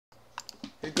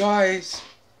Hey guys,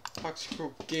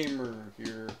 Toxico Gamer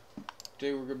here.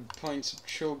 Today we're gonna be playing some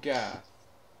Cho Gath.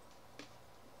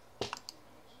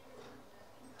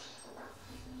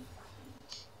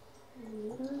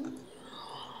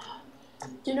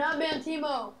 Do not ban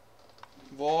Timo.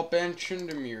 Well, I'll ban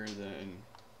Chindermere then.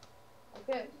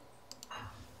 Okay.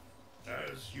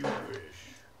 As you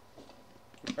wish.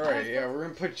 Alright, yeah, we're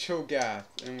gonna put Cho Gath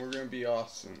and we're gonna be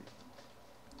awesome.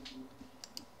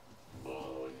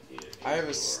 I have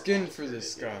a skin for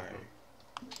this guy.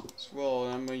 As well,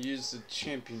 and I'm gonna use the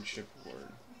championship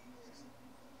award.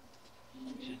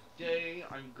 Today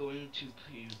I'm going to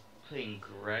be playing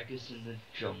Gragas in the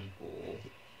jungle.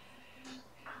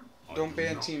 Don't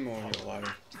ban Timo in your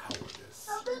life.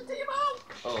 Not ban Timo.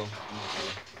 Oh,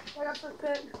 I got first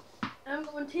pick. I'm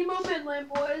going Timo mid lane,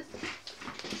 boys.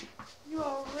 You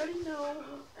already know.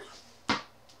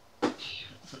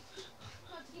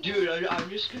 dude, I'm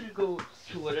just gonna go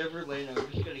to whatever lane. I'm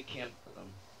just gonna camp for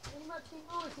them. Think about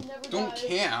Timo is he never Don't dies.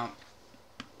 camp.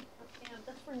 Camp.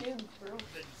 That's for noobs, bro.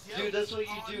 Dude, that's what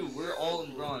you do. We're all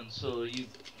in bronze, so you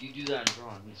do that in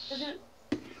bronze.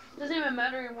 Doesn't even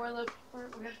matter anymore. Look, we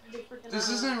have to do freaking. This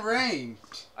isn't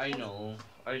ranked. I know,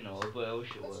 but I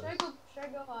wish it was. Should I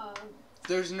go?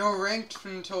 There's no ranked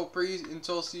until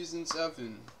season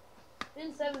 7.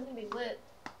 Season 7's gonna be lit.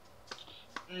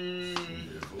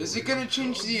 Is it gonna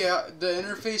change the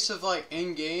interface of like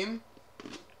in game?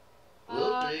 A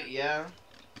little bit, yeah.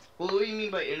 Well, what do you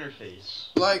mean by interface?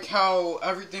 Like how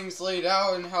everything's laid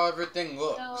out and how everything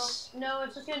looks. No,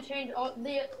 it's just gonna change.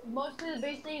 Most of the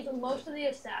base things, most of the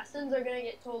assassins are gonna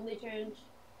get totally changed.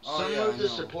 Oh, Some yeah, of I the know.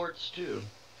 supports too.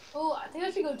 Oh, I think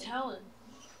I should go Talon.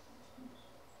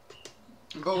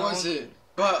 But was it?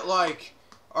 But like,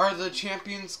 are the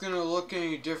champions gonna look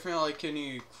any different? Like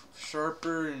any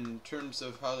sharper in terms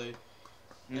of how they?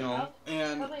 No.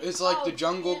 And Probably- is like the oh,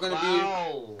 jungle gonna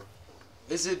Wow. be?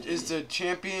 Is the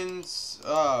champions?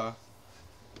 What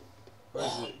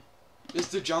is it? Is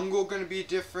the jungle gonna be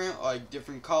different? Like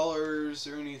different colors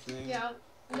or anything? Yeah.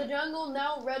 In the jungle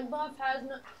now, red and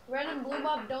blue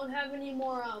buff don't have any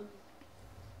more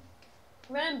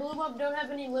red and blue buff don't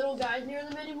have any little guys near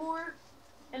them anymore.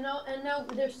 And now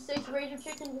there's 6 Razor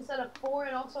Chickens instead of 4,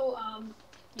 and also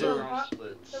They're the rock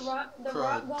Krugs.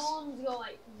 golems go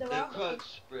like The Krug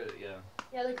split, yeah.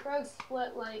 Yeah, the Krugs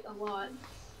split like a lot.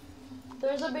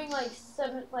 There's up being like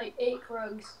 8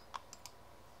 Krugs.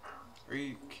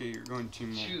 Okay, you're going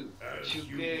team.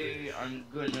 Today I'm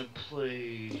gonna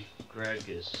play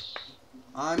Gragas.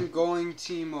 I'm going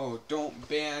Timo. Don't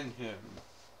ban him.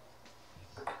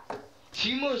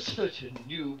 Timo's such a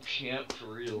noob champ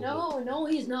for real. No,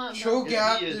 he's not. Cho Bro.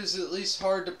 Gath he is at least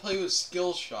hard to play with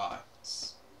skill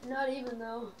shots. Not even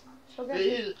though. Cho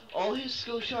Gath All his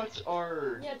skill shots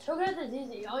are. Yeah, Cho Gath is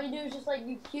easy. All you do is just like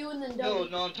you Q and then double.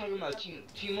 No, I'm talking about Timo.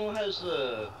 Timo has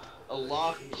a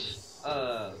locked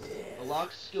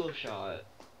skill shot.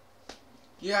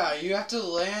 Yeah, you have to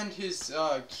land his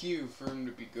Q for him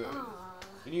to be good.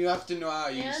 And you have to know how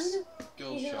to use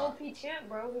skill He's an shot. OP champ,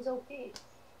 bro. He's OP.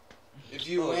 If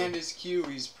you land his Q,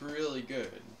 he's really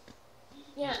good.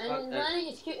 Yeah, and landing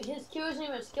his Q isn't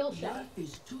even a skill shot.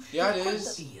 Yeah, it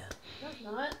is. No, it's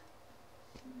not.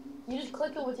 You just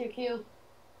click it with your Q.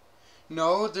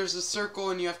 No, there's a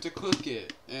circle and you have to click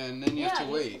it, and then you have to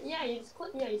wait. You just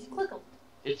click them.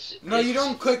 No, you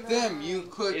don't click them. You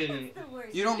click.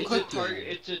 You don't It's click them.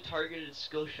 It's a targeted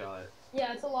skill shot.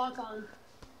 Yeah, it's a lock on.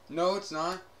 No, it's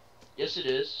not. Yes, it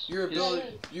is. Your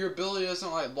ability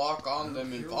doesn't like lock on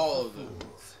them and follow them.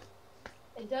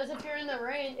 It does if you're in the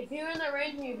range. If you're in the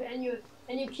range and you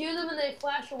Q them and they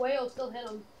flash away, it'll still hit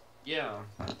them. Yeah.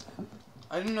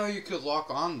 I didn't know you could lock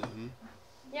on them.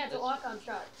 Yeah, it's a lock on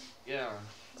shot. Yeah.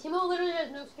 Timo literally has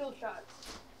no skill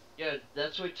shots. Yeah,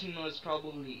 that's why Timo is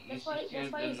probably the easiest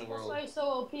champ in the world. That's why he's so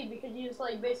OP, because you just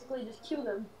like basically just Q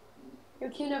them. Your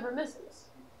Q never misses.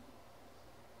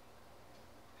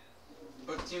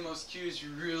 But Timo's Q is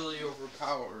really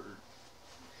overpowered.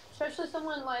 Especially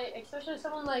someone like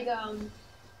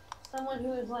someone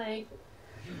who is like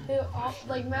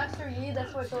Master Yi.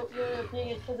 That's why so really OP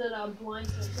is because it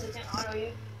blinds them, so they can't auto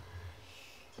you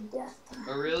to death.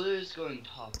 Aurelia is going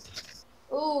top.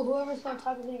 Ooh, whoever's on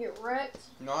top is gonna get wrecked.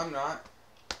 No, I'm not.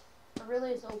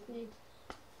 Aurelia is OP.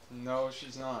 No,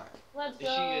 she's not. Let's She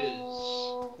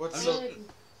go. is. What's I'm so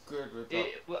good with that?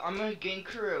 Well, I'm gonna gank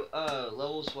her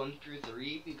levels 1 through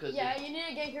 3 because. Yeah, you need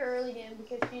to gank her early game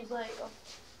because she's like. Oh.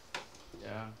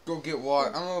 Yeah. Go get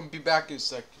water. I'm gonna be back in a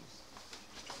second.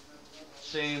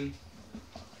 Same.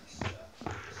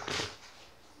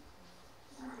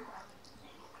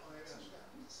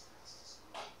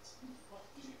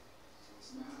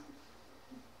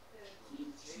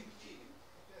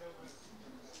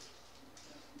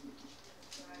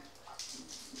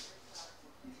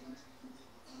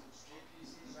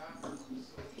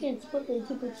 Put the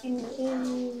super team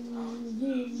in.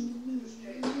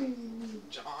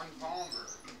 John Palmer.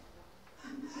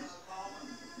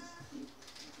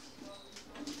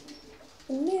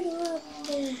 Middle of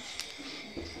the...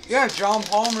 Yeah, John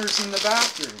Palmer's in the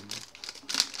bathroom.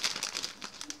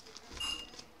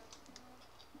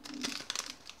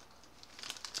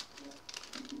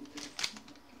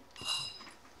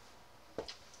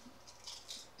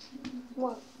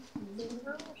 What?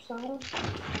 Dinner or something?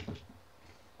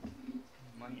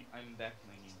 I'm back,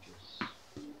 my ninjas.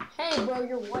 Hey, bro,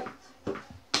 you're white.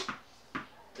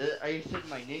 I said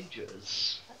my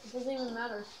ninjas. It doesn't even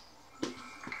matter.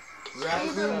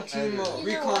 Raccoon Timo, Either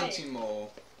Recon way. Timo.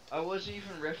 I wasn't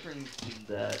even referencing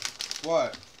that.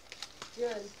 What?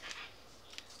 Good.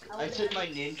 I said my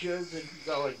ninjas and he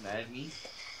got like mad at me.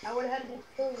 I would have had to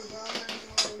kill you, bro. I'm not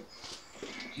even worried.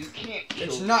 You can't kill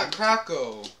It's me. not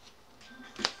Krakow.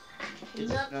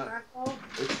 It's Nut not. Krakow.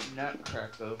 It's not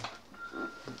Krakow.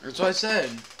 That's what I said.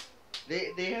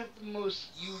 They have the most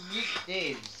unique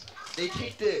names. They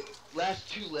take the last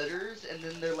two letters and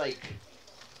then they're like,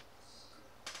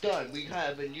 done, we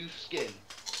have a new skin.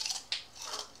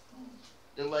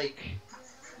 They're like,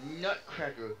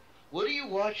 Nutcracker. What are you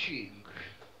watching?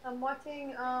 I'm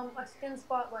watching a skin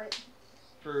spotlight.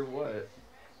 For what?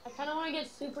 I kind of want to get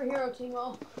superhero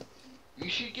Timo. You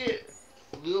should get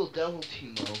Little Devil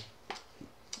Timo.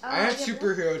 I had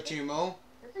superhero Timo.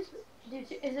 Is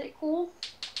it cool?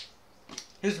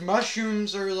 His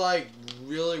mushrooms are like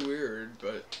really weird,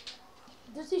 but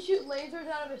Does he shoot lasers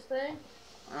out of his thing?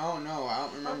 I don't know. I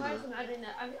don't I'm remember. just imagining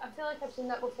that. I feel like I've seen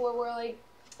that before, where like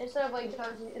instead of like instead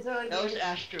of like That was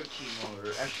Astro Timo or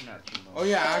Astronaut Timo. Oh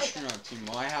yeah, astronaut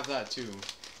Timo. I have that too.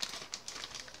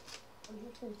 I'm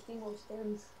using Timo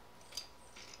skins.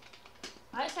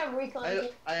 I just have recon.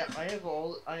 I have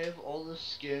all the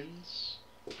skins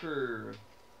for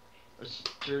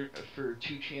for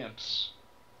two champs.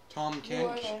 Tom Who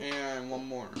are Kench they? and one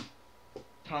more.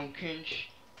 Tom Kinch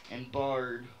and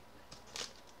Bard.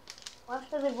 Well, that's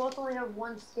because they both only have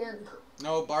one skin.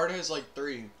 No, Bard has like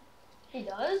 3. He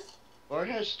does? Bard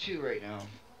has 2 right now.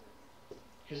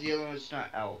 Because the other one's not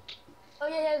out. Oh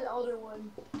yeah, he has the older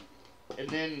one. And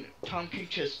then Tom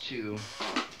Kinch has 2.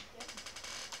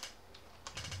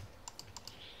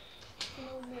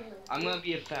 I'm gonna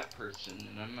be a fat person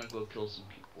and I'm gonna go kill some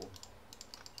people.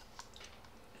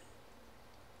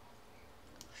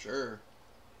 Sure.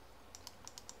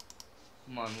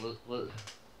 Come on,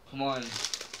 come on.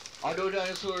 Auto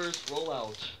dinosaurs, roll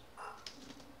out.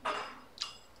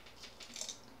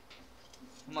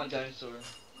 Come on, dinosaur.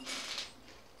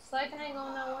 Psych ain't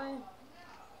going that way.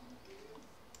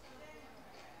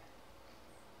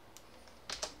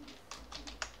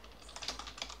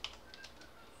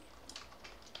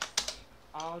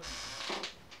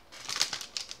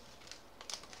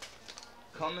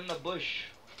 Come in the bush.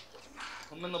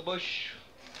 Come in the bush.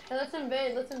 Hey, let's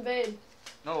invade. Let's invade.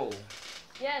 No.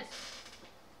 Yes.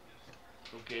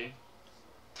 Okay.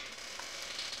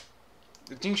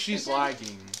 I think she's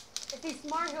lagging. If he's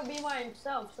smart, he'll be by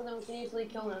himself, so then we can easily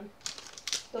kill him.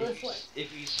 Go this way.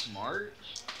 If he's smart?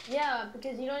 Yeah,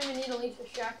 because you don't even need a leaf of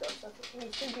shackle stuff.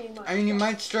 He should be by I mean, you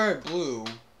himself. might start at blue.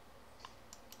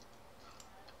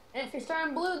 And if you're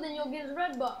starting blue, then you'll get his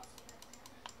red buff.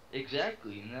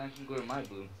 Exactly, and then I can go to my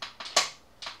blue.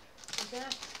 Okay.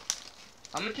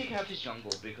 I'm gonna take half his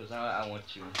jungle because I want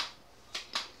to.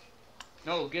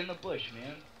 No, get in the bush,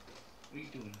 man. What are you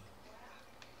doing?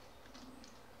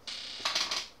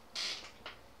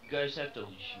 You guys have to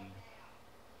leash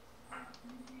me.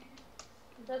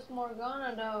 That's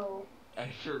Morgana, though.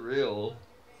 For real.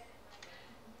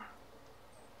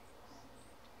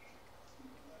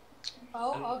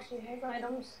 Oh, she has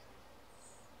items.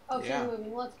 Oh, she's Yeah.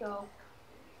 moving. Let's go.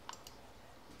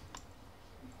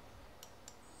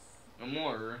 No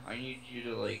more. I need you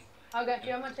to like I got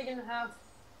you. I'm gonna take it in half.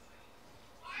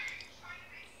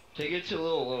 take it to a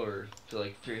little lower, to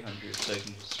like 300, so I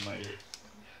can just smite it.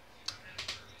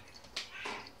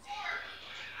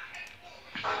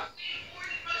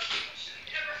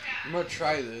 I'm gonna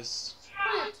try this.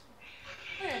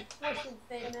 What's your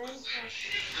fake man?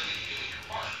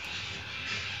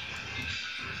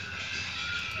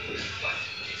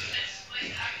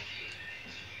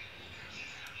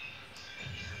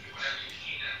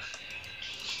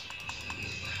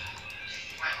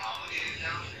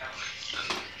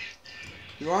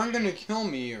 You aren't gonna kill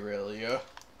me, Aurelia.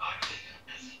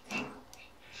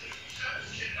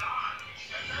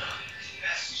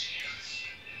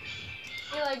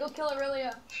 Eli, go kill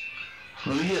Aurelia.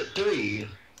 Let me hit 3.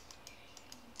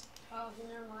 Oh, okay,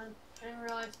 never mind. I didn't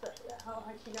realize that how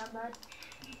high she got back.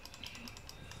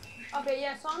 Okay,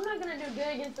 yeah, so I'm not gonna do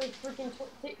good against this freaking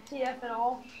TF at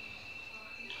all.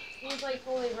 He's like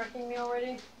totally wrecking me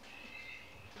already.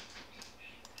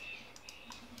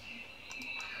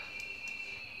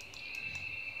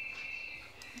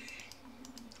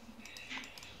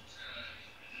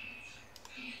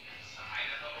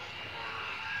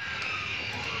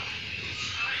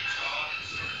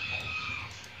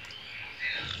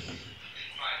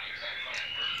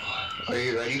 Are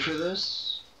you ready for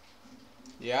this?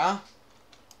 Yeah?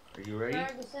 Are you ready?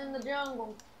 Practice in the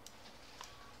jungle.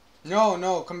 No,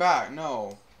 no, come back.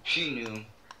 No. She knew.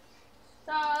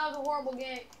 Oh, that was a horrible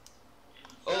game.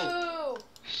 Oh, Ooh!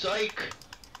 psych.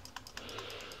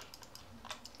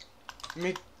 Let me,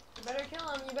 You better kill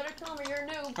him. You better kill him or you're a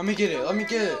noob. let me get it. Kill him Let or me you're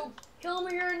get a it. noob. Kill him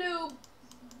or you're a noob.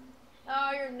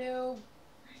 Oh, you're a noob.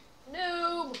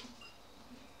 Noob!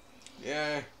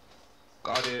 Yeah.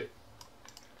 Got it.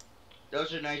 That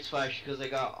was a nice flash because I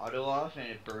got auto off and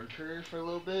it burned her for a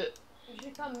little bit. You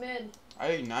should come mid. I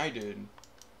ignited.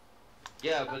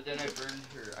 Yeah, but then I burned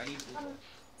her. I need.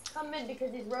 Come mid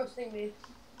because he's roasting me.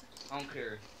 I don't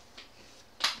care.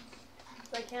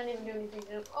 So I can't even do anything to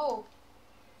him. Oh!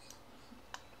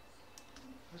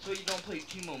 That's why you don't play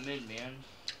Teemo mid, man.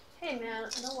 Hey man,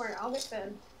 don't worry, I'll get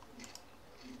fed.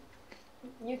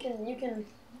 You can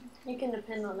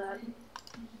depend on that.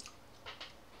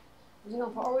 He's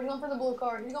going for, he's going for the blue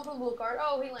card. He's going for the blue card.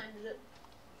 Oh, he landed it.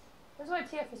 That's why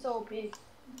TF is so OP.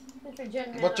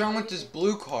 What's wrong with this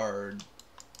blue card?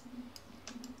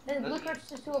 And the blue card's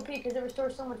just too OP because it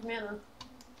restores so much mana.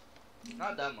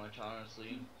 Not that much,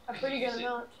 honestly. A pretty good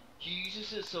amount. He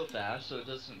uses it so fast, so it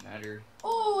doesn't matter.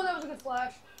 Oh, that was a good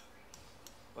flash.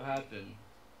 What happened?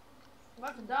 I'm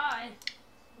about to die.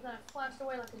 And then I flashed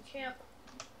away like a champ.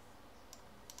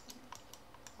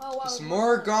 Oh wow. It's there's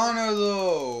Morgana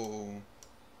though.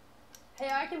 Hey,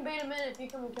 I can bait him in if you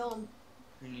come and kill him.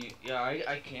 Yeah,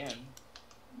 I can.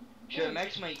 Should I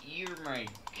max my E or my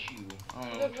Q? I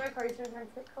don't know. Goes red card, he's gonna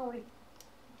try to kill me.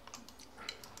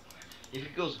 If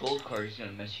it goes gold card, he's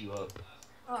gonna mess you up.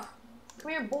 Oh.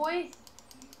 Come here, boy.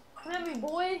 Come at me,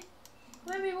 boy.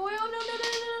 Come at me, boy. Oh, no,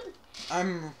 no,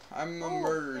 no, no. I'm a Oh,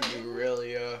 murder okay. you,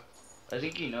 really. I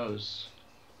think he knows.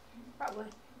 Probably.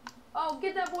 Oh,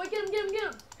 get that boy. Get him, get him, get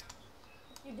him.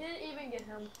 You didn't even get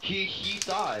him. He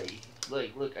thought.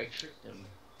 Like, look, I tricked him.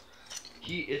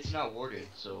 It's not warded,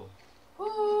 so.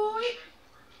 Boy.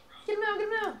 Get him out, get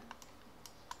him out.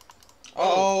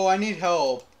 Oh, I need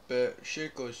help. But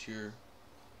Shaco's here.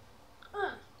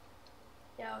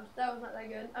 Yeah, that was not that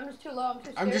good. I'm just too low. I'm too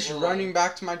scared. I'm just running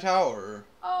back to my tower.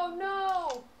 Oh,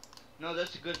 no. No,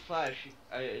 that's a good flash.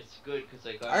 It's good because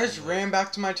I got. I just ran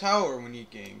back to my tower when he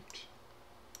ganked.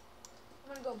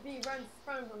 I'm gonna go B right in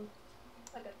front of him.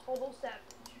 Like a total savage.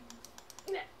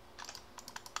 Come here.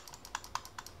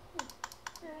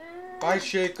 Bye,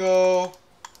 Shaco.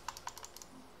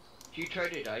 He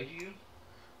tried to dive you.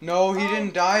 No, he Oh,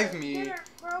 didn't dive get me. her,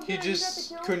 bro, He get her. You got just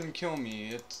the kill? couldn't kill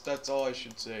me. That's all I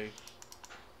should say.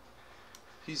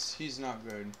 He's not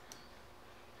good.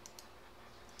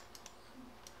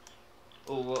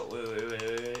 Oh, what?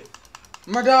 Wait.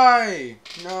 I'm gonna die.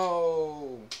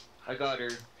 No. I got her.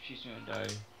 She's gonna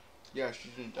die. Yeah, she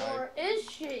didn't die. Or is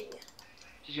she?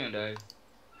 She's gonna die.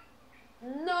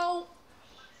 No.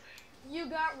 You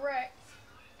got wrecked.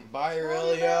 Bye, Oh,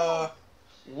 Aurelia.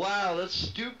 Wow, that's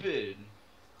stupid.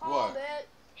 Called What? it.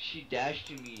 She dashed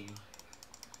to me.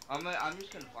 I'm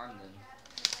just gonna farm then.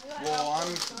 You got Well,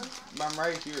 outfit, son. I'm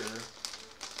right here.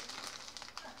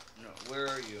 No, where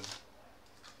are you?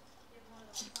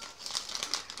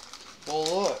 Well,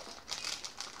 look.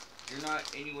 You're not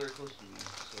anywhere close to me,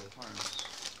 so farms.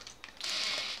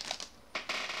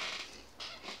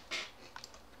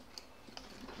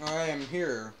 I am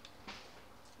here.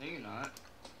 No, you're not.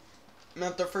 I'm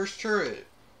at the first turret.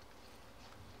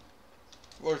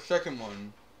 Or second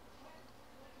one.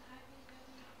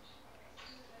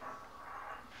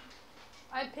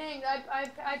 I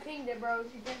pinged it, bro.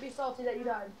 You can't be salty that you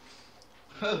died.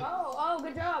 Oh,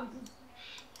 good job.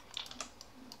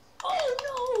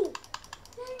 Oh no!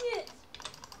 Dang it!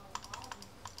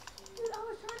 Dude, I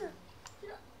was trying to.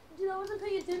 Dude, I wasn't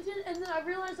paying attention, and then I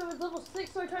realized I was level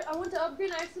 6, so I went to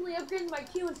upgrade. And I accidentally upgraded my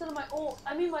Q instead of my ult.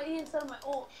 I mean my E instead of my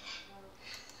ult.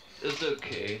 It's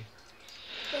okay.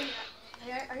 Dang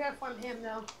it. I gotta farm him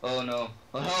now. Oh no.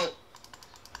 Oh, help!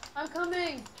 I'm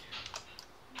coming.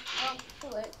 Oh, too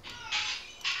late.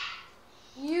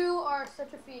 You are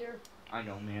such a feeder. I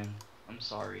know, man. I'm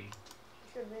sorry.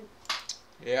 You should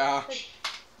be. Yeah.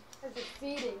 That's a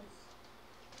feeding.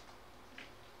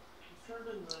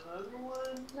 Another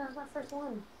one? That's my first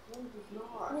one. No, it's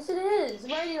not. Yes, it is.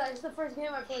 Right, Eli? It's the first game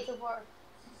I played so far.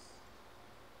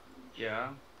 Yeah.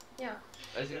 Yeah.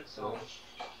 I think so.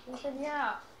 He said,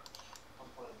 yeah.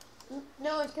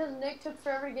 No, it's because Nick took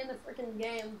forever to get in the freaking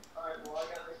game.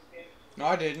 No,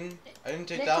 I didn't. I didn't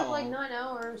take Nick that took long. like 9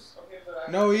 hours.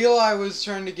 No, Eli was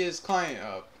trying to get his client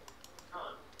up.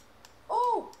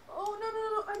 Oh! Oh, no, no,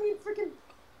 no, I need freaking...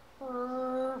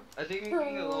 I think I'm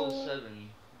getting a level 7.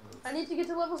 I need to get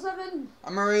to level 7.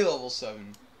 I'm already level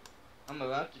 7. I'm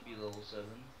about to be level 7.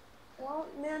 Well,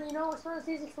 man, you know, it's not as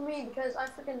easy for me because I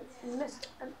freaking missed...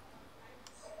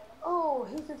 Oh,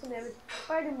 he did some damage.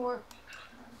 Try to do more.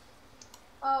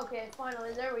 Oh, okay,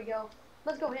 finally, there we go.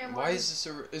 Let's go ham. Why is this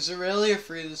is Aurelia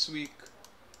free this week?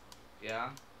 Yeah.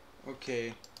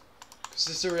 Okay. Because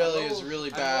this Aurelia is really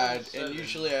bad, level and 7.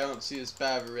 usually I don't see as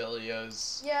bad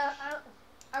Aurelias. Yeah,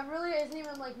 I really isn't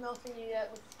even like melting you yet,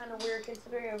 which is kind of weird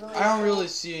considering I really. I don't really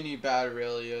see any bad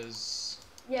Aurelias.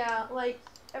 Yeah, like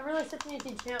I really such an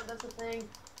easy champ. That's the thing.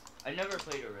 I never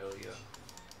played Aurelia.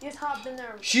 You just hopped in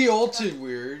there. She ulted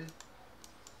weird.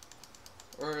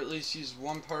 Or at least she's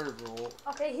one part of her ult.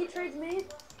 Okay, he trades me.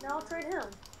 Now I'll trade him.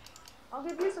 I'll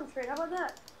give you some trade. How about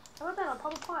that? How about that? I'll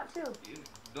pop a pot too.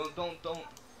 Don't.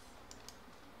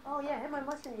 Oh yeah, hit my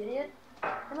mushroom, you idiot.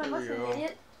 Hit my There we mushroom, go. you idiot.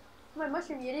 Hit my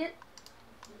mushroom, you idiot.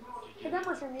 Hit that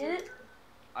mushroom, you idiot.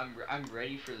 I'm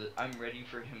ready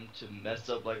for him to mess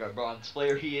up like a bronze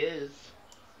player he is.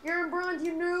 You're in bronze,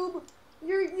 you noob.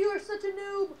 You are such a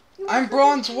noob. You are I'm such a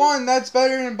bronze noob. 1, that's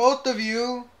better than both of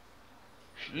you.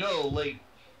 No, like.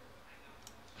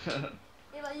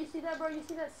 Eli, you see that, bro? You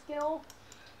see that skill?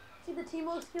 See the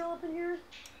Teemo skill up in here?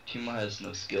 Timo has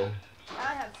no skill.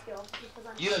 I have skill because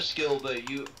I'm. You have skill, but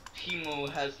Timo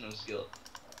has no skill.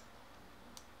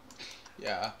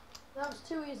 Yeah. That was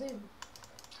too easy.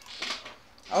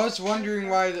 I was wondering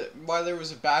why there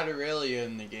was a bad Aurelia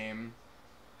in the game.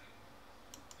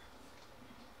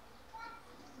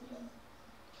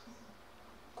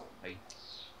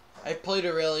 I played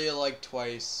Aurelia like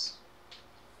twice.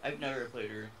 I've never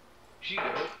played her. She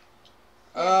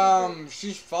good?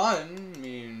 She's fun. I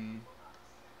mean,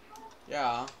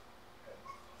 yeah.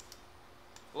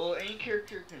 Well, any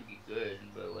character can be good,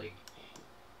 but like.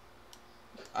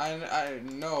 I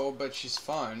know, but she's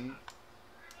fun.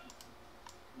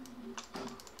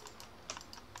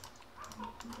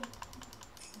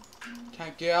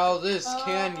 Can't get out of this,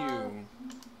 can you?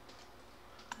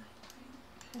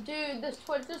 Dude, this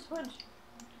Twitch.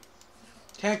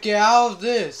 Can't get out of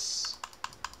this.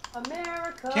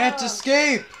 America. Can't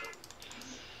escape.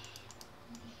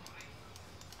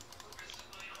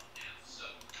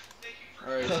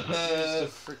 Alright, here's the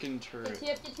freaking turret.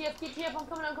 Get TF, I'm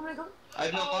coming. I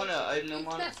have no mana. I have no You've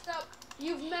mana. messed up.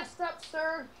 You've messed up,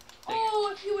 sir.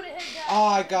 Oh, if you would have hit that. Oh,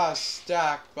 I got a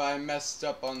stack, but I messed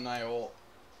up on my ult.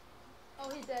 Oh,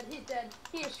 he's dead. He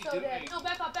is What's he so doing? dead. No,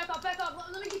 back off.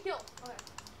 Let me get killed. Okay.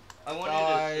 I wanted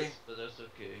Die. assist, but that's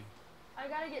okay. I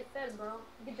gotta get fed, bro.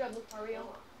 Good job, Lucario.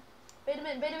 Bait him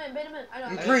in. I know.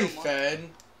 I'm I pretty have no fed.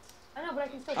 I know, but I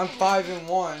can still. I'm kill him.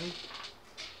 5-1.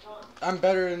 I'm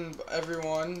better than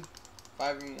everyone.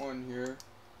 5-1 here.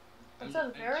 What's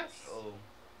up, Varus? Oh.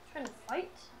 Trying to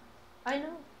fight? I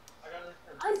know.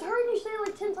 I've heard you say it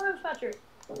like 10 times, Patrick.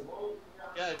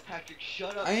 Yeah, Patrick,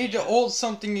 shut up. I need to ult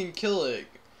something and kill it.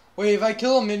 Wait, if I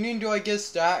kill a minion, do I get a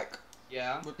stack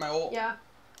Yeah. with my ult? Yeah.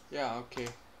 Yeah, okay.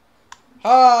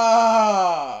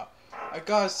 Ha! I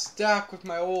got a stack with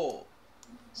my ult.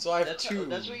 So I have That's 2.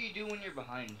 That's what you do when you're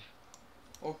behind.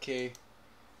 Okay.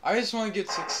 I just want to get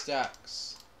 6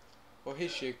 stacks. Oh, hey,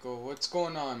 Shaco. What's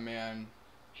going on, man?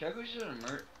 Shaco's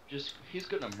gonna he's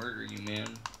gonna murder you,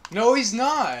 man. No, he's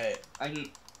not.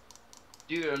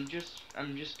 Dude, I'm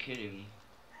just kidding.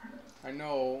 I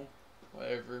know.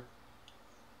 Whatever.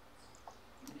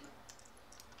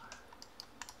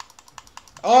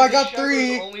 Oh, I got Shaco's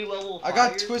 3. only level I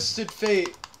got 5? Twisted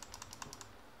Fate.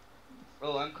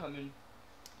 Oh, I'm coming.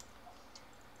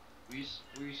 Will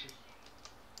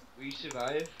you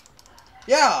survive?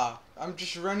 Yeah, I'm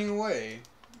just running away.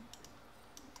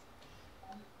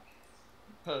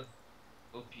 Huh.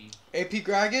 OP. AP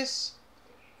Gragas?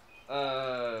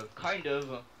 Kind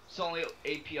of. It's only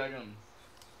AP item.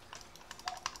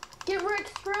 Get wrecked,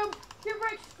 scrub.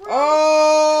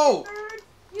 Oh! Nerd.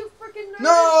 You freaking nerd.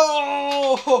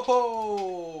 No!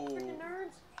 Freaking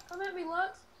nerds. Come at me,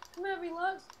 Lux.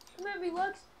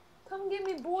 Come get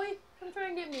me, boy. Come try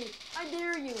and get me. I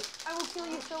dare you. I will kill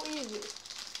you so easy.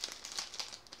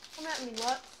 Come at me,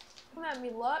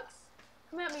 Lux.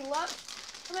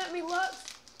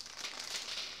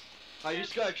 I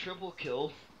just got a triple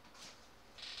kill.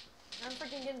 I'm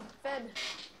freaking getting fed.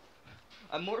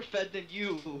 I'm more fed than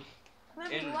you. Come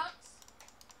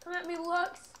at me,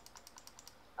 Lux.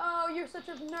 Oh, you're such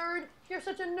a nerd. You're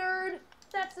such a nerd.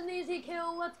 That's an easy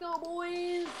kill. Let's go,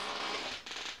 boys.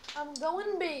 I'm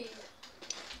going B.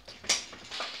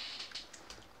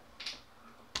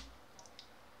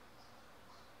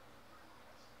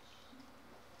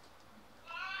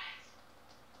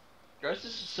 Guys,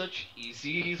 this is such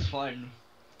easy. He's fun.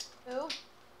 Who?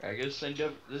 I guess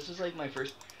this is like my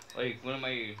first, like one of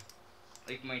my,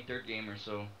 like my third game or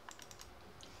so.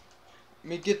 Let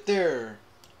me get there.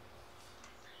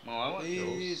 Well, I want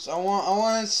Please, kills. I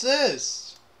want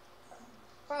assist.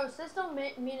 Bro, assists don't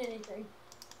mean anything.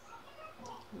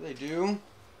 They do.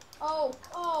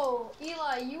 Oh,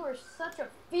 Eli, you are such a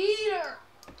feeder.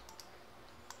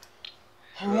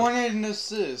 I wanted an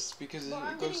assist because Bro,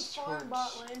 I'm it getting goes far in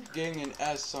bot towards lane. getting an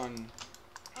S on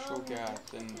Cho Gath,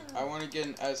 that's and freaking- I want to get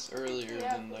an S earlier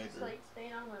Yeah, than but later. it's like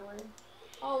staying out of my lane.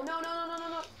 Oh,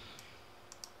 no.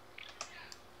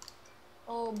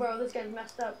 Oh, bro, this guy's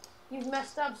messed up. You've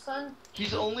messed up, son.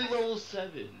 He's only level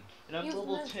 7, and I'm You've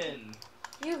level messed- 10.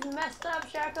 You've messed up,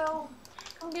 Shaco.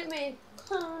 Come get me.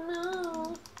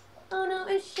 Oh no,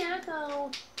 it's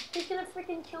Shaco. He's gonna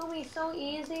freaking kill me so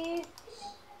easy.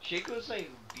 Shaco's like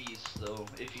beast though,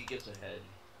 if he gets ahead.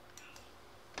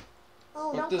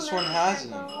 Oh, But don't this come at one me,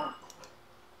 hasn't. Shaco.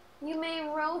 You may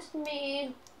roast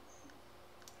me.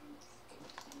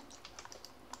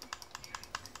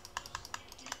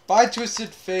 By Twisted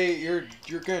Fate,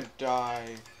 you're gonna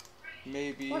die.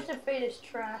 Maybe. Twisted Fate is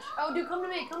trash. Oh, dude, come to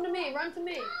me. Run to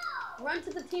me. Run to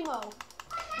the Teemo.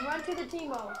 Run to the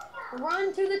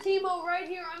Teemo right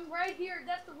here. I'm right here.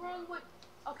 That's the wrong way.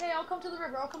 Okay, I'll come to the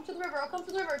river. Come to the river. Come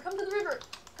to the river.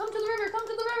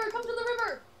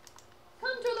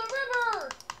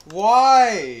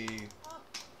 Why?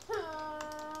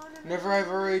 Never I've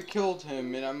already killed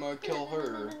him, and I'm gonna kill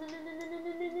her.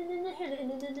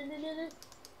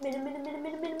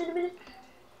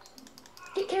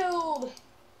 Get killed.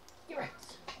 Get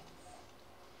wrecked.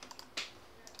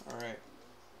 Alright.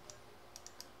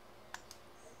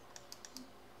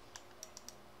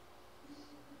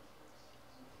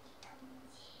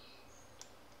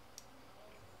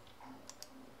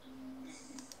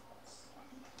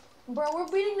 Bro, we're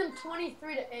beating them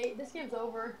 23-8. This game's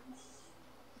over.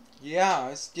 Yeah,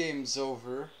 this game's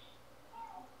over.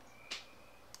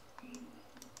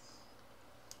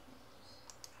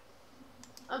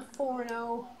 I'm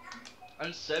 4-0.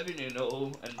 I'm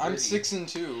 7-0 and I'm 30.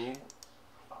 6-2.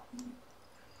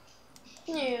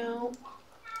 No.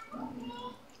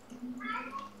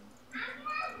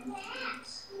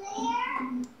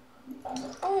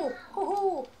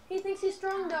 Oh, he thinks he's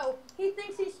strong though.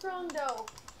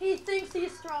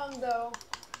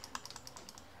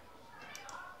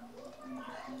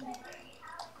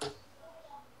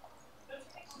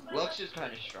 Lux is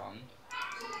kind of strong.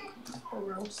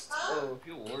 Roast. Oh,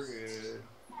 he warded.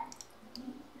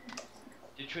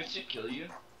 Did Twisted kill you?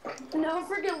 No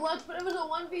freaking Lux, but it was a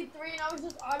 1v3 and I was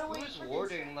just autoing. He was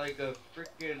warding like a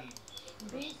freaking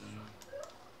beast. person.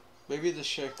 Maybe the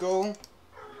Shaco?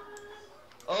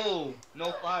 Oh,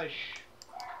 no flash.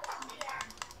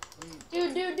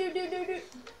 Dude.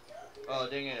 Oh,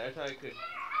 dang it, I thought I could.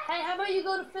 Hey, how about you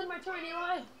go to defend my turn,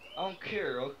 Eli? I don't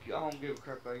care. Okay, I don't give a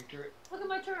crap about your turret. Look at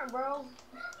my turn, bro.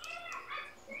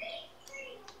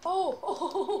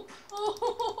 Oh.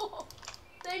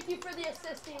 Thank you for the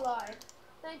assist, Eli.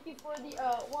 Thank you for the,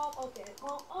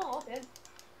 okay.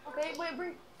 Okay, wait,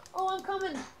 bring, I'm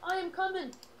coming. I am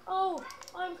coming.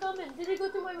 I'm coming. Did he go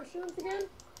through my mushrooms again?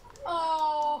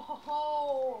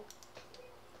 Oh.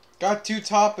 Got 2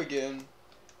 top again.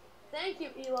 Thank you,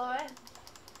 Eli.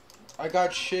 I got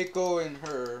Shaco and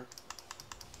her.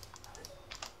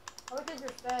 I look at your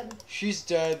fed. She's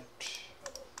dead.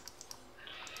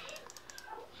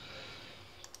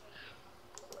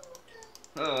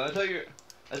 Oh, I thought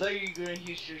you were gonna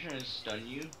use your turn to stun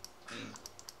you.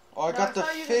 Oh, I No, got the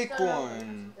saw you fake just done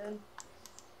it. one.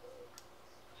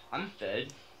 I'm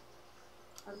fed.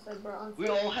 I'm fed, bro. I'm We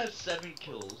fed. all have 7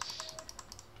 kills.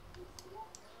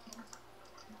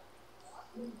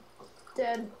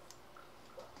 Dead.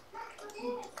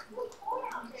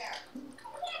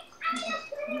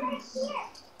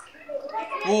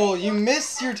 Well, you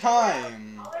missed your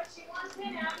time.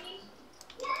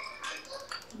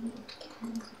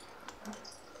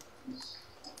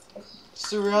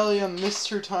 Cerelia missed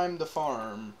her time to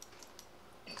farm.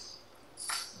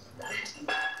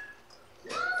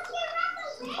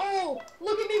 Oh,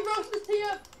 look at me roast this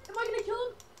TF. Am I gonna kill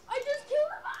him? I just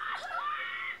killed him.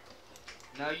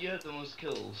 Now you have the most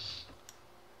kills.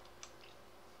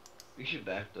 We should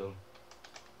back though.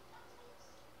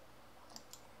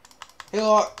 Hey,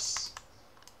 Lux.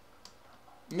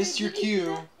 Missed your Did you see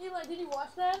cue. that? Eli, Did you watch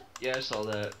that? Yeah, I saw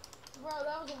that. Bro,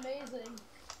 that was amazing.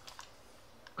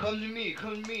 Come to me,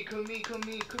 come to me, come to me, come to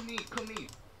me, come to me, come to me.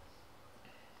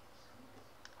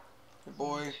 Hey,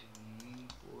 boy.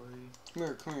 Boy. Come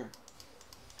here, come here.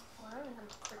 Oh, I don't even have a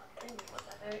freaking thing. What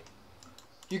the heck?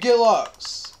 You get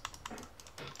Lux.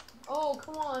 Oh,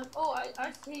 come on. Oh,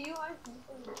 I see you. I see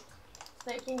you.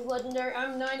 Snake King's legendary.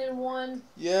 I'm 9-1.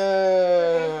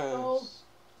 Yes.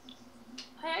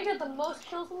 Hey, I got the most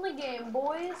kills in the game,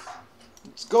 boys.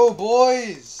 Let's go,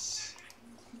 boys.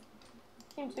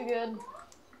 Team too good.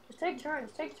 Just take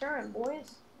turns. Take turn,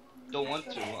 boys. Don't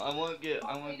want to. I want to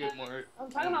get more.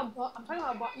 I'm talking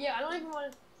about. Yeah, I don't even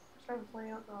want to start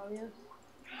playing out the obvious.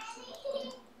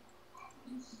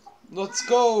 Let's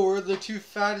go. We're the two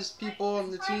fattest people on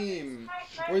the team.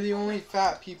 We're the only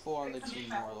fat people on the team,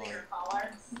 more like.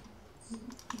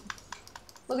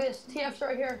 Look at this. TF's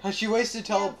right here. She wasted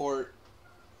teleport.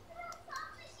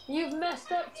 You've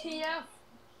messed up, TF.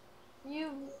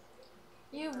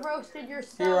 You've roasted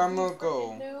yourself. Here, I'm gonna you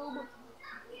go. Noob.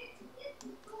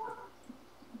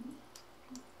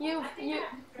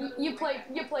 You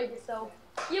played yourself.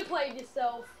 You played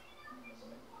yourself.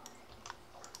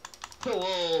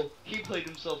 Whoa, he played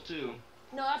himself too.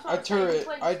 No, that's what A I'm saying. You turret.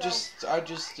 played I yourself.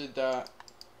 just did that.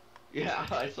 Yeah,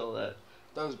 I saw that.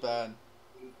 That was bad.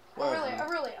 Aurelia, Whatever.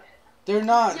 Aurelia. They're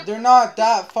not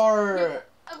that far.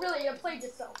 Aurelia, you played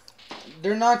yourself.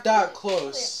 They're not that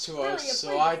close to Aurelia, us, so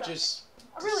played I yourself. just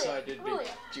Aurelia, decided Aurelia,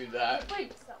 to do you that. played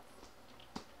yourself.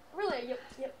 Aurelia,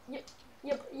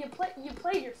 you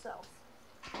played yourself.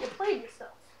 You played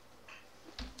yourself.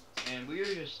 And we are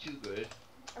just too good.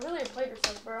 Aurelia played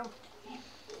herself, bro.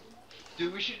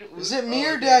 Dude, we should. Is it me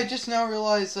or did I just now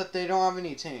realize that they don't have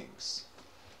any tanks?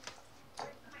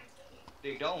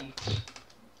 They don't.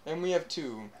 And we have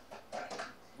 2.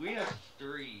 We have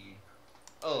 3.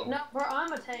 Oh. No, bro,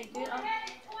 I'm a tank, dude.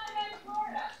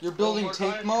 You're building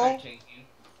tank mode?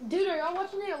 Dude, are y'all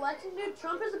watching the election, dude?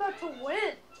 Trump is about to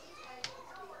win.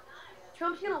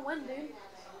 Trump's gonna win, dude.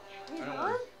 He's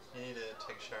not? You need to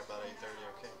take a shower about 8:30,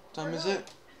 okay? What time is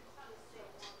it?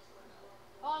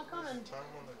 Oh, I'm coming. Time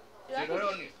on the... Dude,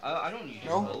 Dude, I don't need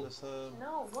your No? help. It's,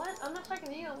 No, what? I'm not talking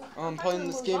to you. I'm talking playing to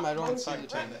this the game, I boss. don't it's see like the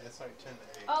 10 time. to, it's like 10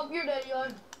 to 8. Oh, you're dead, Eli.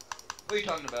 What are you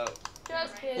talking about?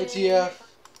 Just kidding. Hey, TF.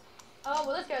 Oh,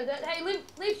 well, this guy's dead. Hey,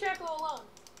 leave Shaco alone.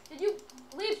 Did you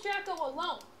leave Shaco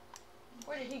alone?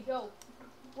 Where did he go?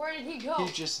 Where did he go?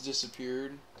 He just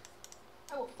disappeared.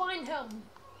 I will find him.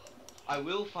 I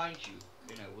will find you,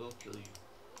 and I will kill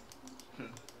you.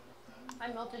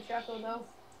 I melted Shaco, though.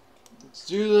 Let's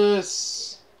do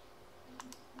this.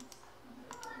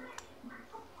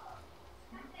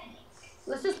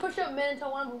 Let's just push up mid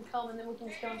until one of them come, and then we can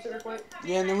just kill him super quick.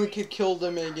 Yeah, and then we could kill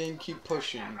them and again keep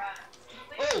pushing.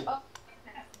 Oh!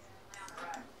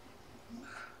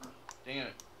 Dang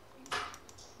it.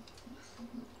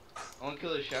 I want to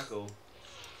kill the Shaco.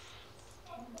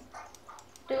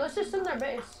 Dude, let's just send their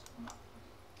base.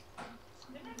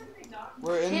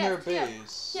 We're in Yeah, their yeah.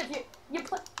 base. Yeah, you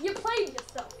played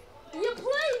yourself. You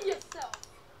played yourself.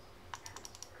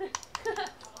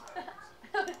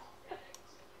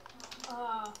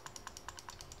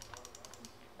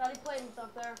 Thought he played himself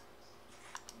there.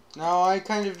 Now I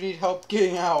kind of need help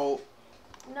getting out.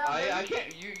 No. I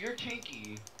can't. You're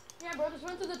tanky. Yeah, bro, just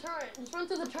run through the turret. Just run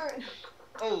through the turret.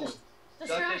 Oh, Just dodge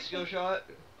that distract skill him. shot.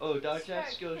 Oh, dodge that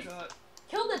Distract. skill shot.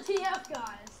 Kill the TF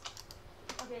guys.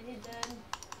 Okay, he's dead.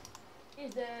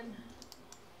 He's dead.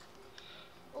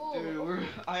 Ooh. Dude,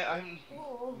 I'm.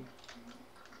 Ooh.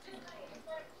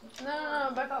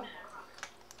 No, back up.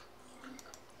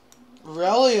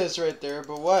 Aurelia's right there,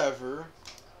 but whatever.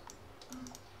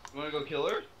 You wanna go kill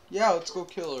her? Yeah, let's go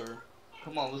kill her.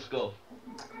 Come on, let's go.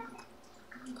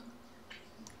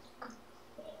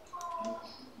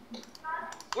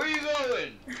 Where are you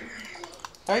going?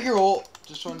 Tiger ult.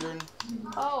 Just wondering.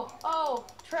 Oh,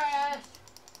 trash.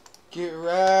 Get Bro,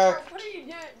 wrecked. what are you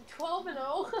doing?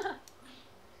 12-0?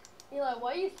 Eli,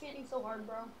 why are you feeding so hard,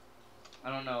 bro? I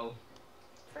don't know.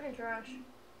 Freaking trash.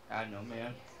 I know,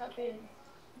 man. Stop feeding.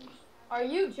 Are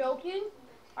you joking?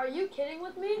 Are you kidding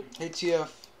with me? Hey, TF.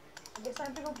 I guess I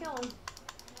have to go kill him.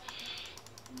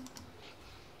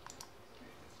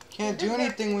 Can't do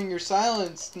anything when you're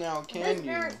silenced now, This can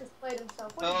you? Varus has played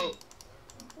himself. Oh,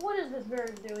 What is this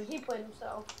Varus doing? He played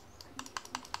himself.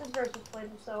 This Varus has played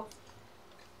himself.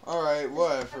 Alright, I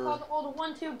whatever. called the old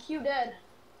 1-2 dead.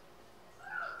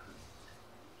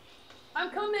 I'm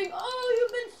coming! Oh,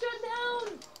 you've been shut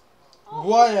down! Oh.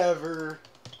 Whatever.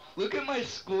 look at my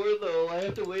score though. I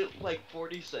have to wait like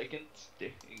 40 seconds.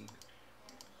 Dang.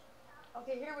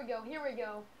 Okay, here we go. Here we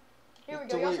go. Here we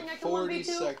To go. Y'all wait think I can 40 1v2?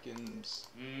 seconds.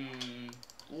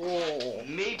 Whoa.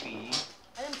 Maybe.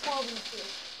 I am 12 and 2.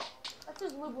 Let's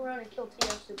just loop around and kill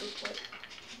TF super quick.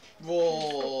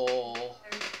 Whoa.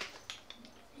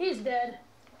 He's dead.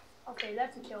 Okay,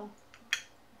 that's a kill.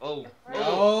 Oh.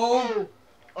 No.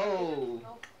 Oh.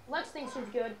 Lex thinks she's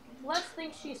good. Lex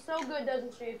thinks she's so good,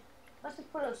 doesn't she? Let's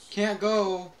just put a... Can't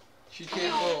go. She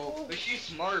can't go. But she's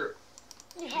smart.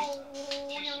 She's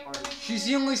smart. She's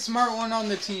the only smart one on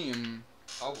the team.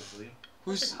 Probably.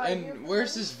 Who's and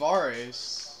where's this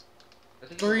Varus? I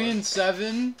think 3 and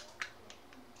 7.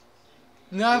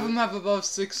 None of them have above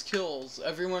 6 kills.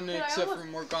 Everyone Dude, I except almost-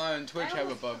 for Morgana and Twitch I have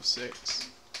almost- above 6.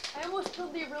 I almost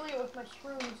killed the Aurelia with my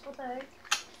shrooms. What the heck?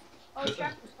 Oh,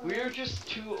 Shaq was coming We're in. just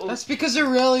too That's because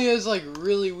Aurelia is like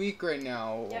really weak right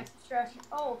now. Yeah, she's trash.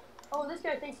 Oh, this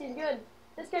guy thinks he's good.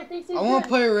 This guy thinks he's I good. want to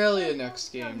play Aurelia next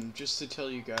game, just to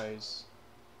tell you guys.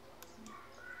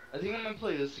 I think I'm gonna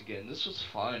play this again. This was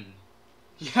fun.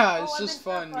 Yeah, it's I've just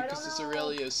been fun tough, I because don't this know.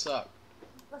 Aurelia suck.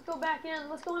 Let's go back in.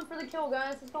 Let's go in for the kill,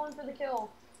 guys. Let's go in for the kill.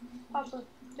 Awesome.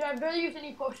 Dude, I'd barely use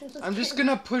any potions. I'm just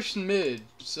gonna push mid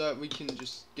so that we can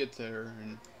just get there,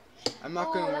 and I'm not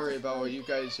Oh, gonna that's worry a about what fun- you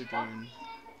guys are doing.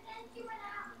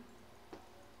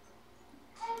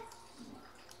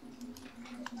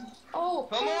 Oh,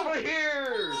 Come over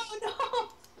here! Oh, no!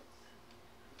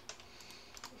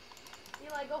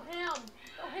 Eli, go ham.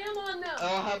 Go ham on them. I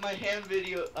don't have my hand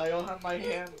video. I don't have my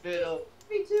hand vid up.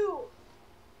 Me too.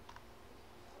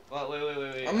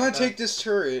 Wait. I'm gonna take this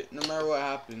turret no matter what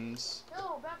happens.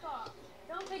 No, back off.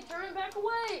 Don't take turn back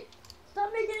away.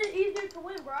 Stop making it easier to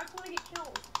win, bro. I just want to get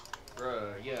killed.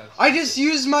 Bruh, yeah. I just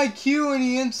used my Q and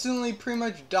he instantly pretty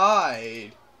much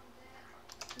died.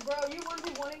 Bro, you want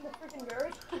to be winning the freaking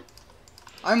Varus?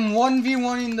 I'm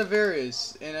 1v1ing the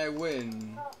Varus and I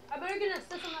win. I better get an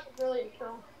assist on that brilliant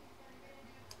kill.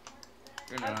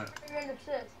 You're I not. better get an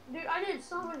assist. Dude, I did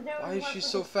so much damage. Why with is my she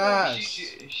so freaking fast?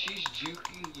 She's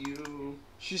juking you.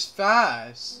 She's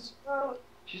fast. Bro,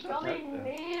 She's not that coming, bad.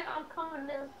 man. I'm coming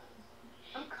in.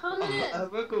 I'm coming in. I'm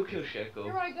gonna go kill Here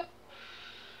Sheko. I go.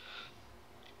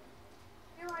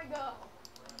 Here I go.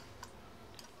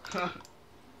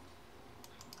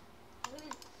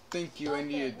 Please, Thank you, I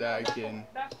needed that again.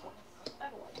 Back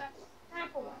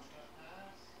away.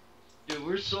 Dude,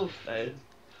 we're so fed.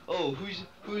 Oh,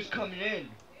 who's coming in?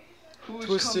 Who's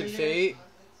Twisted coming Fate.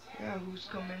 In? Yeah, who's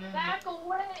coming in? Back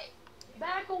away.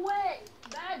 Back away.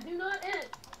 Do not hit.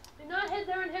 Do not hit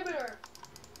their inhibitor.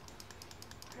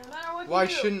 No matter what Why you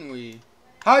do. shouldn't we?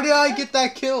 How did I get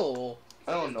that kill?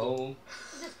 I don't know.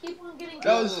 Just keep on getting That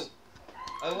killed. was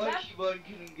I want to keep on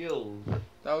getting kills.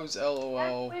 that was Back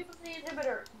LOL. away from the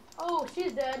inhibitor. Oh,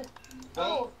 she's dead.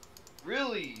 Well,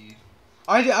 really?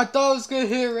 I thought I was gonna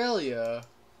hit Aurelia.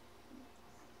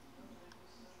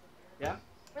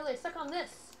 Really, suck on this.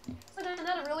 Suck on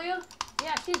that, Aurelia.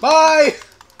 Yeah, she's Bye!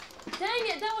 Dang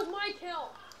it, that was my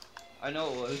kill. I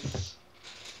know it was.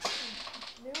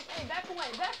 Dude, hey, back away.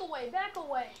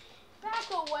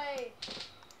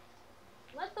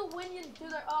 Let the Winions do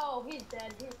their. Oh, he's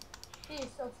dead. He's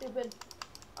so stupid.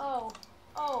 Oh,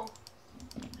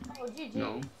 GG.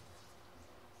 No.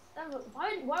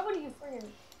 Why would you friggin'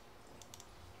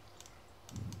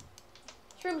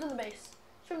 Shrooms in the base.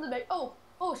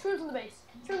 Oh, Shrooms in the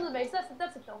base.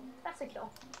 That's a kill.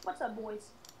 What's up, boys?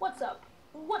 What's up?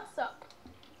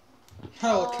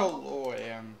 Oh, look how low I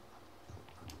am.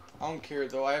 I don't care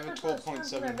though, I have a Shrooms in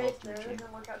 12.7 their base health there. That regen.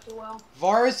 didn't work out too well.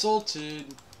 Varus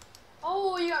ulted,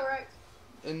 Oh, you got wrecked.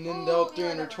 and then Oh, dealt yeah,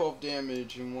 312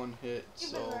 damage in one hit,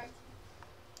 You've been so... wrecked.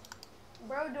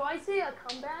 Bro, do I see a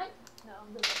comeback? No,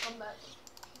 there's no comeback.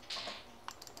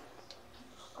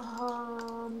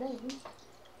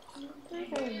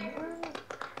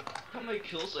 How many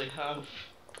kills I have?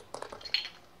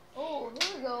 Oh,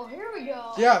 here we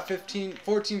go. Yeah, 15,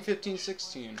 14, 15,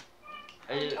 16.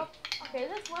 I, Oh, okay,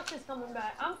 this Lux is coming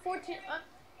back. I'm 14.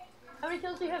 How many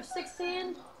kills do you have?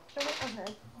 16? Okay.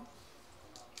 dude,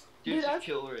 Dude, it's a that's-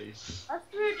 kill race. Us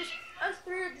three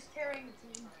are just carrying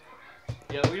the team.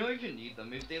 Yeah, we don't even need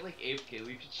them. If they like AFK,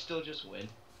 we could still just win.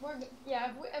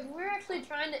 If we're actually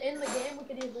trying to end the game, we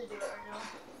could easily do it right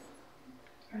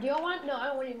now. Do y'all want? No, I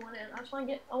don't even want to end.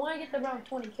 I want to get to around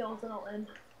 20 kills and I'll end.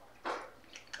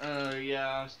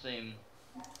 Yeah, same.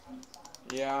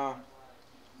 Yeah.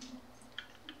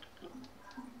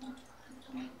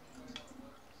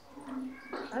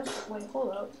 Wait, hold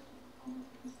up.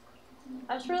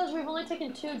 I just realized we've only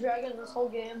taken 2 dragons this whole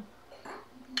game.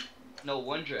 No,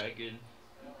 1 dragon.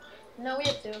 No, we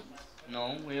have 2.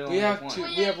 No, we We only have one. 2, Oh,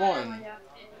 we yeah, have yeah, 1. yeah.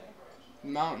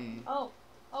 Mountain. Oh,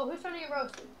 who's trying to get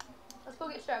roasted? Let's go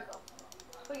get Shaco.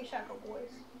 Let's go get Shaco, boys.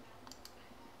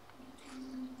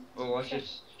 Oh, watch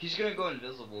this. He's gonna go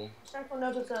invisible. Shackle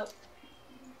knows what's up.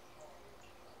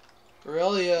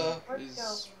 Aurelia Let's is.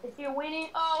 go. Is he a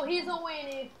weenie? Oh, he's a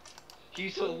weenie.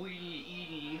 He's a weenie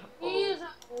eenie. He is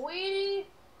a weenie.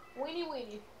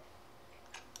 Weenie.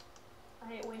 I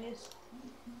hate weenies.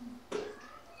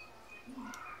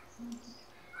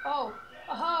 Oh.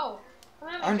 Oh. Come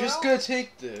at me, I'm bro. just gonna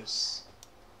take this.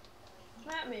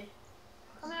 Come at me.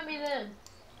 Come at me then.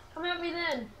 Come at me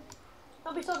then.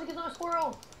 Don't be salty because I'm a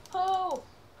squirrel. Ho!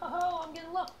 Ho! I'm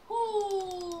getting low.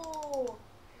 Ho!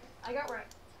 I got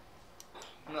wrecked.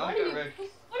 No, I got wrecked.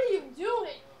 What are you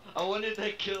doing? I wanted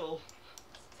that kill.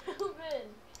 Stupid.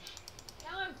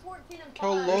 Now I'm 14 and 5.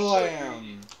 How low I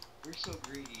am. We're so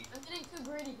greedy. I'm getting too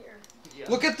greedy here. Yeah.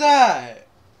 Look at that.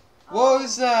 Oh. What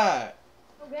was that?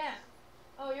 Cho Gath.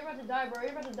 Oh, you're about to die, bro.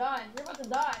 You're about to die. You're about to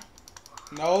die.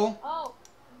 No. Oh.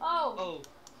 Oh,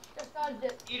 Just dodged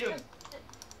it. eat him.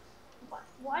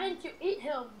 Why didn't you eat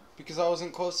him? Because I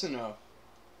wasn't close enough.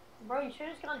 Bro, you should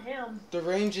have just gone him. The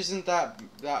range isn't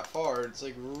that far. It's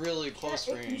like really close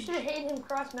You range. should have hated him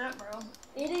cross map, bro.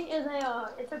 Eating is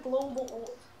it's a global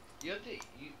ult. You have to.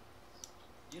 You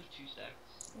have 2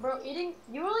 stacks. Bro, eating,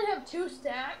 you only have 2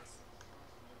 stacks?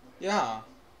 Yeah.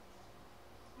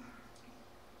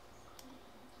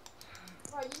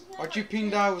 Bro, you can have Why'd you like ping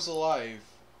 6. that I was alive?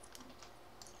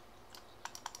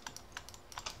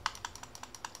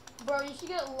 Bro, you should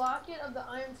get Locket of the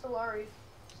Iron Solari.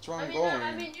 That's where I'm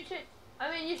going.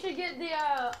 You should get the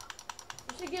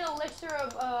you should get Elixir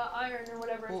of Iron or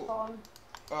whatever it's Ooh. called.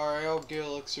 Alright, I'll get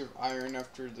Elixir of Iron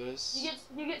after this.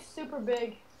 You get super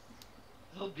big.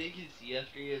 How big is he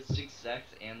after he has 6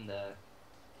 stacks and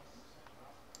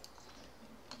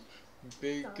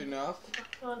Big enough.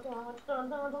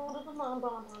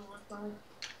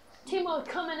 Teemo's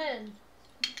coming in.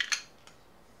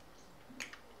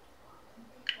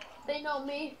 They know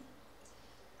me.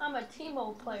 I'm a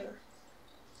Teemo player.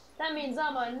 That means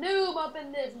I'm a noob up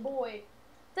in this, boy.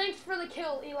 Thanks for the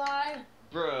kill, Eli.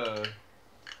 Bruh.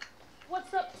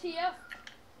 What's up, TF?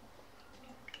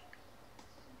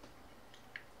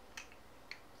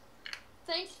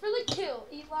 Thanks for the kill,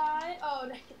 Eli.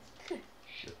 Oh,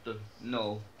 Shut the.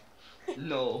 No.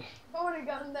 No. I would have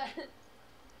gotten that.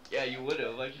 Yeah, you would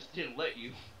have. I just didn't let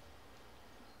you.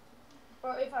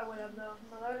 Or if I would have, though.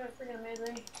 No, that would have been freaking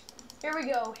amazing. Here we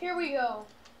go. Here we go.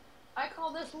 I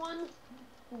call this one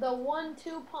the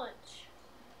 1-2 punch.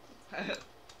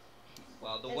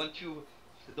 Wow, the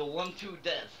 1-2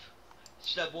 death.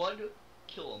 Step 1,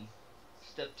 kill him.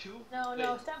 Step 2.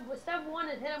 No. Step 1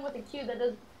 is hit him with a Q that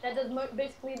does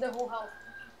basically the whole health.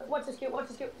 Watch this Q.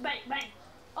 Bang, bang.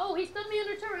 Oh, he stunned me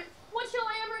under turret. What shall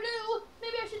I ever do?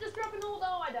 Maybe I should just drop an ult.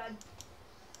 Oh, I died.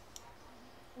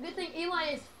 Good thing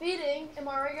Eli is feeding. Am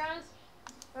I right, guys?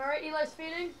 Alright, Eli's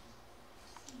feeding.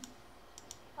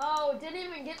 Oh, didn't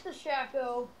even get the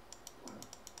Shaco.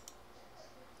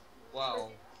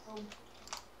 Wow.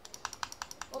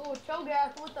 Oh, Cho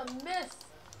Gath with a miss.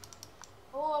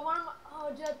 Oh,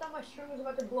 I thought my string was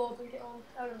about to blow up and kill him.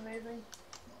 That was amazing.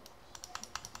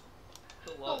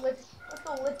 Let's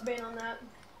go Litz Bane on that.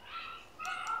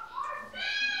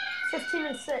 15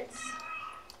 and 6.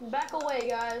 Back away,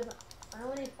 guys. I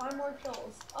only need 5 more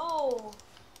kills. Oh,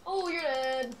 you're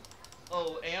dead.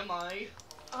 Oh, am I?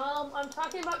 I'm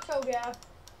talking about Cho Gath.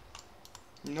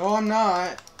 No, I'm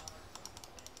not.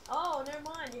 Oh, never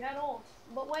mind. You had ult.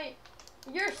 But wait,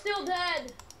 you're still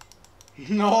dead.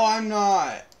 No, I'm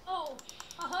not. Oh,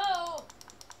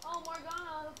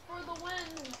 Morgana for the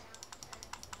win.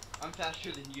 I'm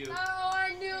faster than you. Oh,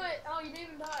 I knew it. Oh, you didn't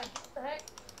even die. What the heck?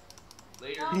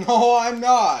 Later. No, I'm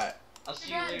not. I'll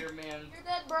see You're you dead. later, man. You're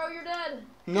dead, bro. You're dead.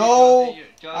 No,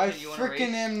 Jonathan, I you wanna freaking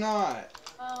race? am not.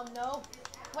 No.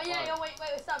 Wait,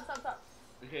 stop.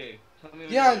 Okay, tell me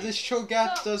when Yeah, you're ready. this Cho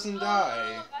Gath doesn't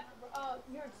die.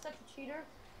 You're such a cheater.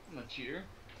 I'm a cheater.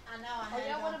 I know. Oh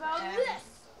yeah, what about this?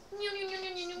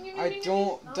 I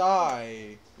don't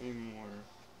die anymore.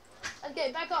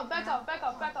 Okay, back off.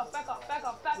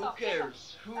 Who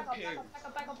cares? Who cares?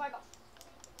 Back off.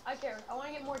 I care. I want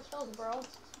to get more kills, bro.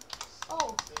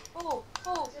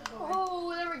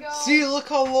 There we go. See, look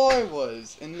how low I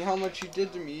was and how much you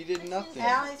did to me. You did nothing.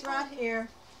 Allie's right here.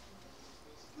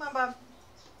 Come on, Bob.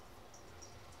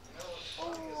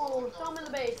 Oh, throw him in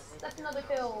the base. That's another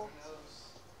kill.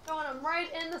 Throwing him right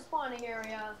in the spawning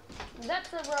area.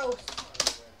 That's a roast.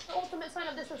 The ultimate sign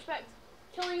of disrespect.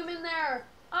 Killing him in there.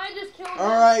 I just killed him.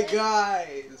 Alright,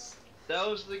 guys. That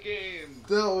was the game.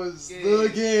 That was the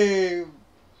game.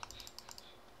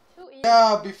 Too easy.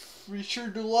 Yeah, be sure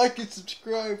to like and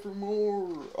subscribe for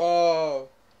more.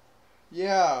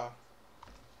 Yeah.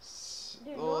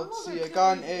 Dude, Well, let's normals are see, I too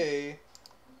got an easy. A.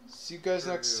 See you guys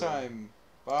next time.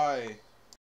 Bye.